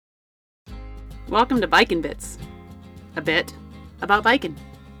Welcome to Bikin' Bits. A bit about biking.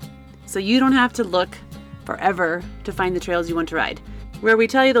 So you don't have to look forever to find the trails you want to ride. Where we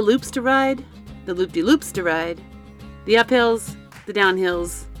tell you the loops to ride, the loop-de-loops to ride, the uphills, the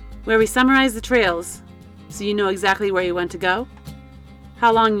downhills, where we summarize the trails so you know exactly where you want to go,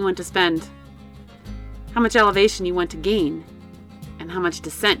 how long you want to spend, how much elevation you want to gain, and how much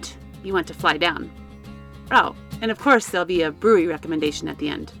descent you want to fly down. Oh, and of course there'll be a brewery recommendation at the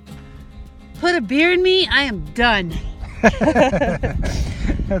end. Put a beer in me, I am done.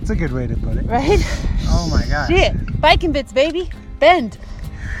 That's a good way to put it. Right? Oh my gosh. Shit. Biking Bits, baby. Bend.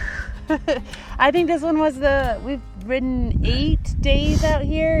 I think this one was we've ridden 8 days out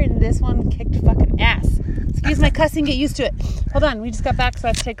here, and this one kicked fucking ass. Excuse my cussing, get used to it. Hold on, we just got back, so I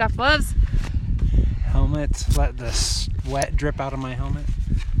have to take off gloves. Helmet, let the sweat drip out of my helmet.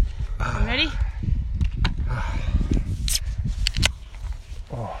 You ready?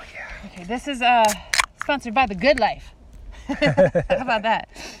 Oh, yeah. Okay, this is sponsored by The Good Life. How about that?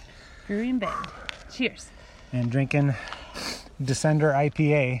 Brewery and Bend. Cheers. And drinking Descender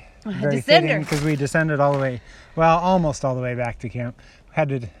IPA. Very Descender. fitting because we descended all the way, well, almost all the way back to camp. Had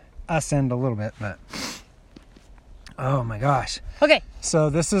to ascend a little bit, but oh my gosh. Okay. So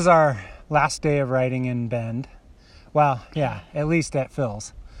this is our last day of riding in Bend. Well, yeah, at least at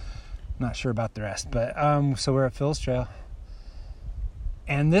Phil's. Not sure about the rest, but so we're at Phil's Trail.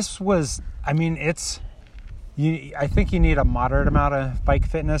 And this was, I mean, I think you need a moderate amount of bike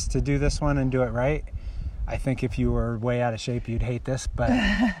fitness to do this one and do it right. I think if you were way out of shape, you'd hate this, but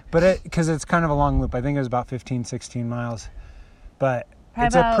because it's kind of a long loop. I think it was about 15, 16 miles, but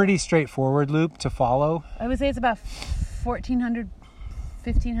it's a pretty straightforward loop to follow. I would say it's about 1,400,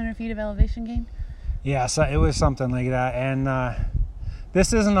 1,500 feet of elevation gain. Yeah, so it was something like that. And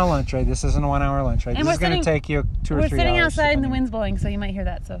this isn't a lunch ride. This isn't a 1 hour lunch ride. And this is going to take you 2 or 3 hours. We're sitting outside and the wind's blowing, so you might hear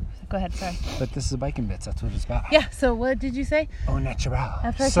that. So go ahead, sorry. But this is Bikin' Bits. That's what it's about. Yeah, so what did you say? Au natural.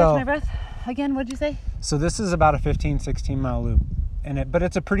 After I catch my breath? Again, what did you say? So this is about a 15, 16 mile loop. But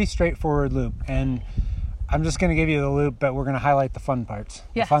it's a pretty straightforward loop. And I'm just going to give you the loop, but we're going to highlight the fun parts.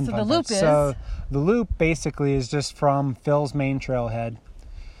 Yeah, so the loop is... So the loop basically is just from Phil's main trailhead.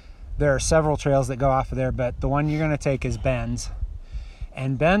 There are several trails that go off of there, but the one you're going to take is Ben's.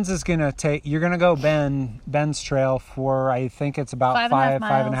 And Ben's is going to take... You're going to go Ben's trail for, I think it's about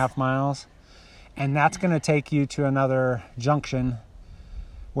 5.5 miles. And that's going to take you to another junction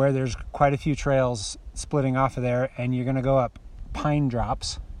where there's quite a few trails splitting off of there, and you're going to go up Pine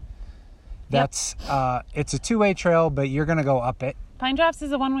Drops. That's it's a 2-way trail, but you're going to go up it. Pine Drops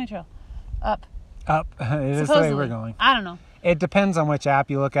is a 1-way trail. Up. It is the way we're going. I don't know. It depends on which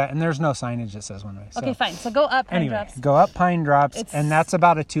app you look at, and there's no signage that says 1 way. So. Okay, fine. So go up Pine Drops. Go up Pine Drops, and that's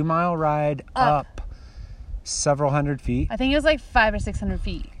about a 2-mile ride up several hundred feet. I think it was like 500 or 600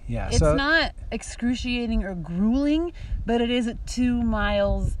 feet. Yeah, it's not excruciating or grueling, but it is 2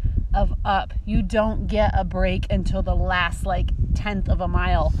 miles of up. You don't get a break until the last tenth of a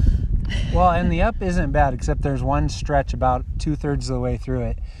mile. Well, and the up isn't bad, except there's one stretch about 2/3 of the way through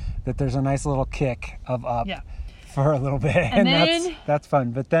it that there's a nice little kick of up for a little bit, and then, that's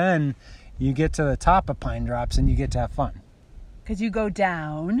fun. But then you get to the top of Pine Drops and you get to have fun because you go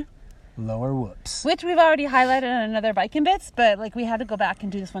down Lower Whoops, which we've already highlighted on another Bikin' Bits, but we had to go back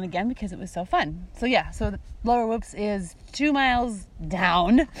and do this one again because it was so fun. So so the Lower Whoops is 2 miles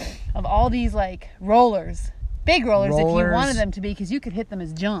down of all these rollers, big rollers if you wanted them to be, because you could hit them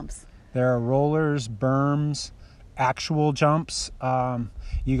as jumps. There are rollers, berms, actual jumps.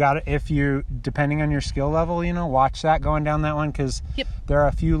 You got to, if you, depending on your skill level, watch that going down that one, because there are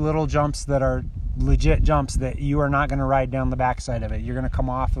a few little jumps that are legit jumps that you are not going to ride down the backside of it. You're going to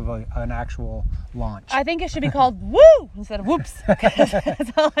come off of an actual launch. I think it should be called woo instead of whoops.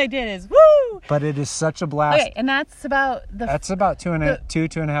 That's all I did is woo. But it is such a blast. Okay, and that's about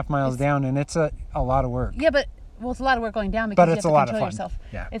 2.5 miles down, and it's a lot of work. Yeah, but it's a lot of work going down because you have to control yourself.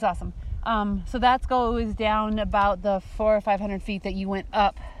 Yeah, it's awesome. So that goes down about the 400 or 500 feet that you went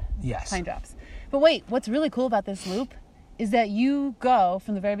up. Yes. Pine Drops. But wait, what's really cool about this loop is that you go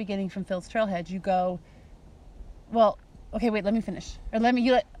from the very beginning from Phil's Trailhead. You go. Well, okay, wait. Let me finish. Or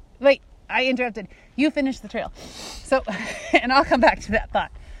wait. I interrupted. You finish the trail. So, and I'll come back to that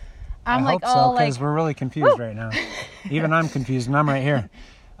thought. I hope so, because we're really confused right now. Even I'm confused, and I'm right here.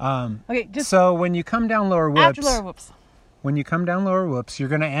 Okay. So when you come down Lower Whoops. After Lower Whoops. When you come down Lower Whoops, you're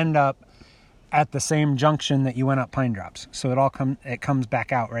going to end up at the same junction that you went up Pine Drops. So it comes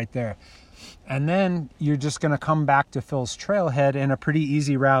back out right there. And then you're just going to come back to Phil's Trailhead in a pretty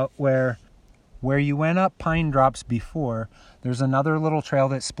easy route where you went up Pine Drops before. There's another little trail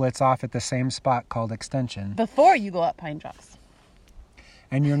that splits off at the same spot called Extension. Before you go up Pine Drops.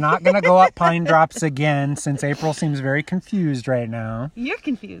 And you're not going to go up Pine Drops again, since April seems very confused right now. You're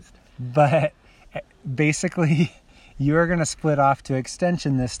confused. But basically, you're going to split off to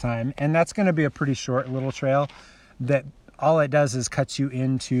Extension this time. And that's going to be a pretty short little trail that all it does is cuts you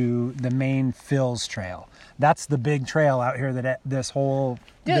into the main Phil's Trail. That's the big trail out here that this whole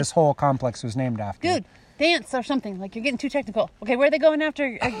complex was named after. Dude, dance or something. Like, you're getting too technical. Okay, where are they going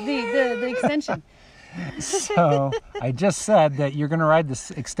after the Extension? So I just said that you're going to ride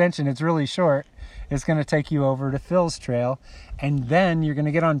this Extension. It's really short. It's going to take you over to Phil's Trail. And then you're going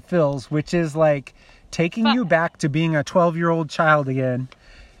to get on Phil's, which is like taking you back to being a 12-year-old child again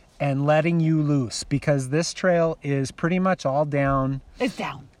and letting you loose. Because this trail is pretty much all down. It's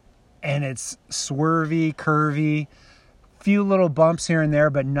down. And it's swervy, curvy, few little bumps here and there,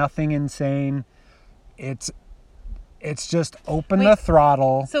 but nothing insane. It's just open the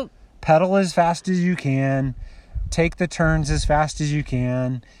throttle, pedal as fast as you can, take the turns as fast as you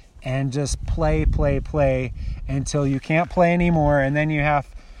can, and just play until you can't play anymore. And then you have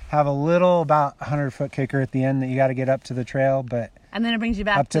a little about 100-foot kicker at the end that you got to get up to the trail, and then it brings you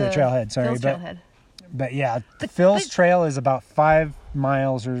back up to the trailhead. Sorry, Phil's trailhead. But yeah, Phil's Trail is about 5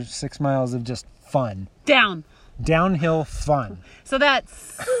 miles or 6 miles of just fun. Downhill fun. So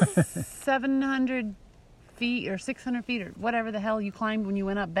that's 700 feet or 600 feet or whatever the hell you climbed when you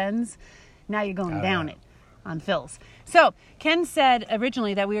went up Ben's. Now you're going down it on Phil's. So Ken said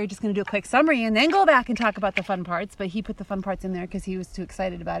originally that we were just going to do a quick summary and then go back and talk about the fun parts, but he put the fun parts in there because he was too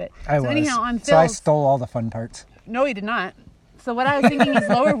excited about it. Anyhow, on Phil's, so I stole all the fun parts. No, he did not. So what I was thinking is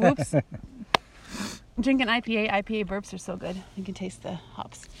Lower Whoops. Drinking IPA burps are so good. You can taste the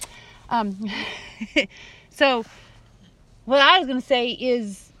hops. So what I was going to say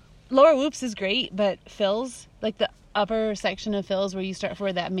is Lower Whoops is great, but Phil's, like the upper section of Phil's where you start,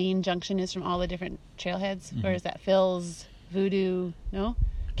 where that main junction is from all the different trailheads, where is that? Phil's, Voodoo, no?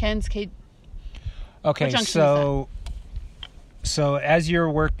 Ken's, Kate. Okay, so as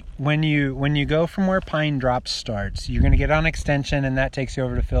when you go from where Pine Drops starts, you're going to get on Extension, and that takes you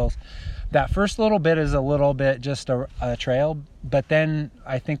over to Phil's. That first little bit is a little bit just a trail, but then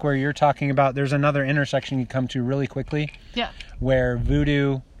I think where you're talking about, there's another intersection you come to really quickly. Yeah. Where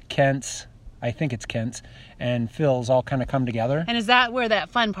Voodoo, Kent's, I think it's Kent's, and Phil's all kind of come together. And is that where that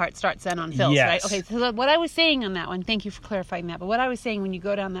fun part starts then on Phil's, yes. right? Okay, so what I was saying on that one, thank you for clarifying that, but what I was saying when you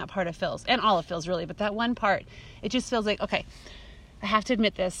go down that part of Phil's, and all of Phil's really, but that one part, it just feels like, okay, I have to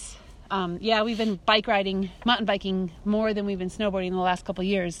admit this. We've been mountain biking more than we've been snowboarding in the last couple of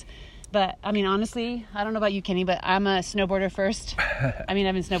years. But, I mean, honestly, I don't know about you, Kenny, but I'm a snowboarder first. I mean,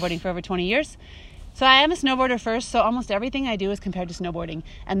 I've been snowboarding for over 20 years. So I am a snowboarder first, so almost everything I do is compared to snowboarding.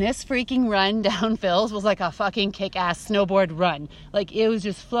 And this freaking run down Phil's was like a fucking kick-ass snowboard run. Like, it was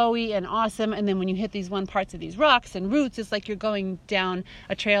just flowy and awesome. And then when you hit these one parts of these rocks and roots, it's like you're going down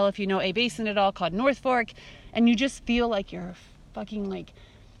a trail, if you know A Basin at all, called North Fork. And you just feel like you're fucking like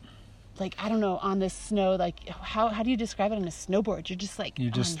I don't know, on the snow, like how do you describe it on a snowboard? You're just like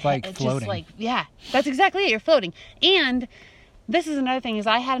floating. Just like, yeah, that's exactly it. You're floating. And this is another thing, is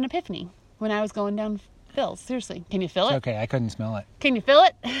I had an epiphany when I was going down Phil's. Seriously, can you feel it? It's okay, I couldn't smell it. Can you feel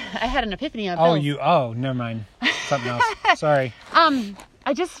it? I had an epiphany on Phil's. Never mind. Something else. Sorry.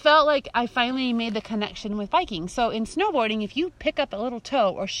 I just felt like I finally made the connection with biking. So in snowboarding, if you pick up a little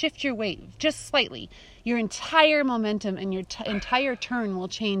toe or shift your weight just slightly, your entire momentum and your entire turn will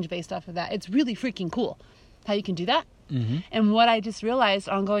change based off of that. It's really freaking cool how you can do that. Mm-hmm. And what I just realized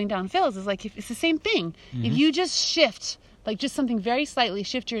on going down Phil's is like, it's the same thing. Mm-hmm. If you just shift, like just something very slightly,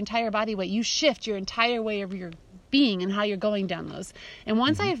 shift your entire body weight, you shift your entire way of your being and how you're going down those. And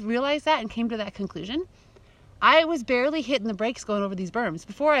once I realized that and came to that conclusion, I was barely hitting the brakes going over these berms.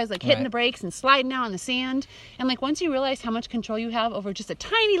 Before, I was like hitting the brakes and sliding out on the sand. And like once you realize how much control you have over just a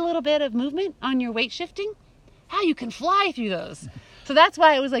tiny little bit of movement on your weight shifting, how you can fly through those. So that's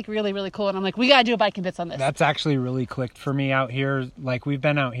why it was like really, really cool. And I'm like, we got to do a bike and bits on this. That's actually really clicked for me out here. Like we've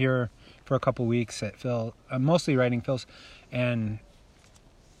been out here for a couple weeks at Phil, mostly riding Phil's. And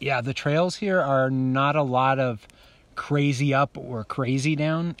yeah, the trails here are not a lot of crazy up or crazy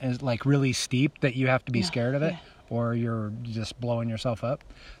down, as like really steep that you have to be scared of it, or you're just blowing yourself up.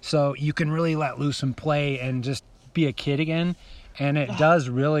 So you can really let loose and play and just be a kid again. And it does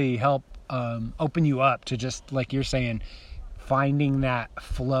really help open you up to, just like you're saying, finding that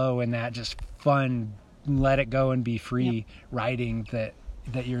flow and that just fun, let it go and be free riding that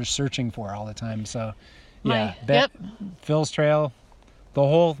you're searching for all the time. So yeah, Phil's Trail, The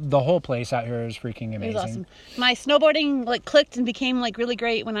whole place out here is freaking amazing. It was awesome. My snowboarding like clicked and became like really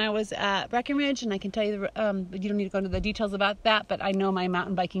great when I was at Breckenridge, and I can tell you, you don't need to go into the details about that, but I know my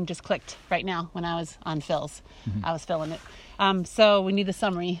mountain biking just clicked right now when I was on Phil's. I was filling it. So we need the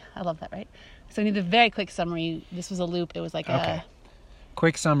summary. I love that, right? So we need the very quick summary. This was a loop. It was like a...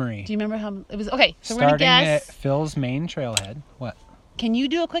 Quick summary. Do you remember how it was? Okay, so Starting we're going to guess. at Phil's main trailhead. What? Can you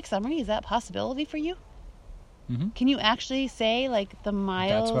do a quick summary? Is that a possibility for you? Can you actually say like the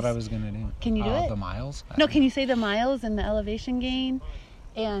miles? That's what I was going to do. Can you do it? The miles? No, can you say the miles and the elevation gain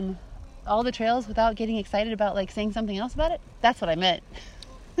and all the trails without getting excited about like saying something else about it? That's what I meant.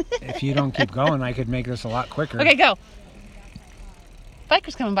 If you don't keep going, I could make this a lot quicker. Okay, go.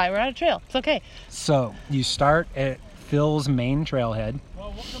 Bikers coming by. We're on a trail. It's okay. So you start at Phil's main trailhead.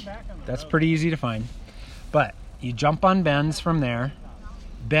 Well, we'll come back on the That's pretty easy to find. But you jump on Ben's from there.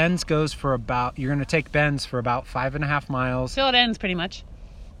 Ben's goes for about, you're going to take Ben's for about 5.5 miles. Till it ends, pretty much.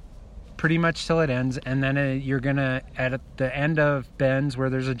 Pretty much till it ends. And then you're going to, at the end of Ben's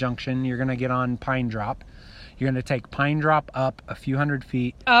where there's a junction, you're going to get on Pine Drop. You're going to take Pine Drop up a few hundred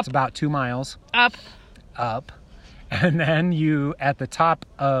feet. Up. It's about 2 miles. Up. And then you, at the top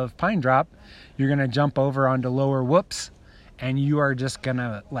of Pine Drop, you're going to jump over onto Lower Whoops. And you are just going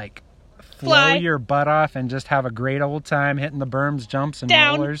to like Fly. blow your butt off and just have a great old time hitting the berms, jumps, and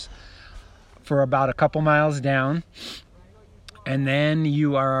Down. rollers for about a couple miles down. And then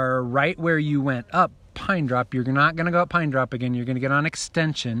you are right where you went up Pine Drop. You're not going to go up Pine Drop again. You're going to get on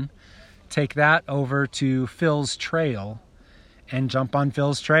Extension, take that over to Phil's Trail, and jump on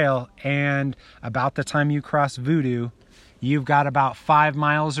Phil's Trail. And about the time you cross Voodoo, you've got about 5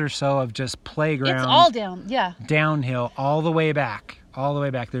 miles or so of just playground. It's all down. Yeah. Downhill all the way back. All the way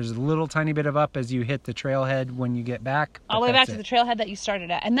back. There's a little tiny bit of up as you hit the trailhead when you get back. All the way back to the trailhead that you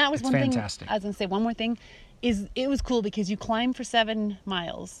started at. And that was one fantastic. thing. I was going to say one more thing. Is it was cool because you climb for 7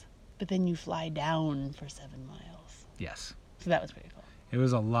 miles, but then you fly down for 7 miles. Yes. So that was pretty cool. It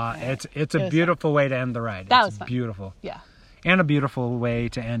was a lot. Yeah. It's a beautiful way to end the ride. That was fun. Beautiful. Yeah. And a beautiful way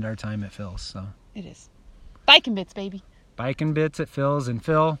to end our time at Phil's. So It is. Biking bits, baby. Biking bits at Phil's. And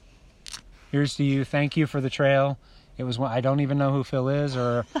Phil, here's to you. Thank you for the trail. It was one, I don't even know who Phil is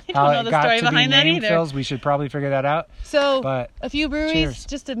or how it got to be named Phil's. We should probably figure that out. So But a few breweries, cheers.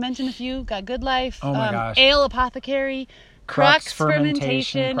 just to mention a few, got Good Life, Oh my gosh. Ale Apothecary, Crux Crux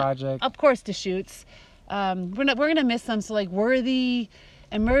Fermentation Project. of course Deschutes. We're gonna miss some. So like Worthy,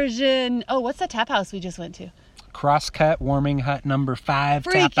 Immersion. Oh, what's that tap house we just went to? Crosscut Warming Hut number 5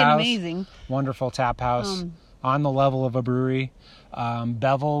 Freaking tap house. amazing. Wonderful tap house on the level of a brewery.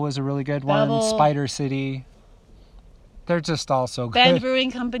 Bevel was a really good Bevel. one. Spider City. They're just all so good. Bend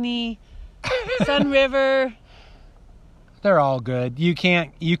Brewing Company, Sun River. They're all good. You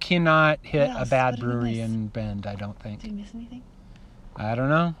cannot hit What a else? bad What did we brewery miss? in Bend, I don't think. Did we miss anything? I don't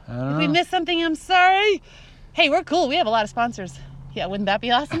know. If we missed something, I'm sorry. Hey, we're cool. We have a lot of sponsors. Yeah, wouldn't that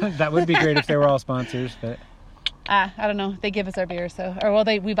be awesome? That would be great if they were all sponsors, but I don't know. They give us our beer,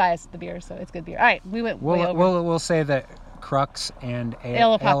 we buy us the beer, so it's good beer. All right, we went way over. we'll say that Crux and Ale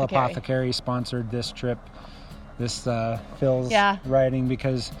Ale Apothecary. Apothecary sponsored this trip, this Phil's Yeah. riding,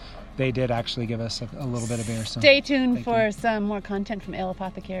 because they did actually give us a little bit of beer. So Stay tuned thank for you. some more content from Ale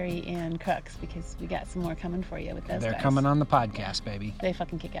Apothecary and Crux, because we got some more coming for you with those They're guys. coming on the podcast, baby. They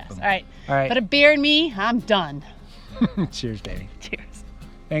fucking kick ass. All right. All right. But a beer and me, I'm done. Cheers, baby. Cheers.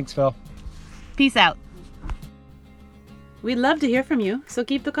 Thanks, Phil. Peace out. We'd love to hear from you, so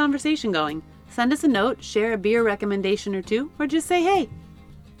keep the conversation going. Send us a note, share a beer recommendation or two, or just say hey.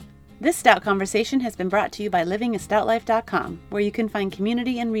 This Stout Conversation has been brought to you by livingastoutlife.com, where you can find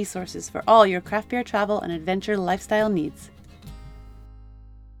community and resources for all your craft beer travel and adventure lifestyle needs.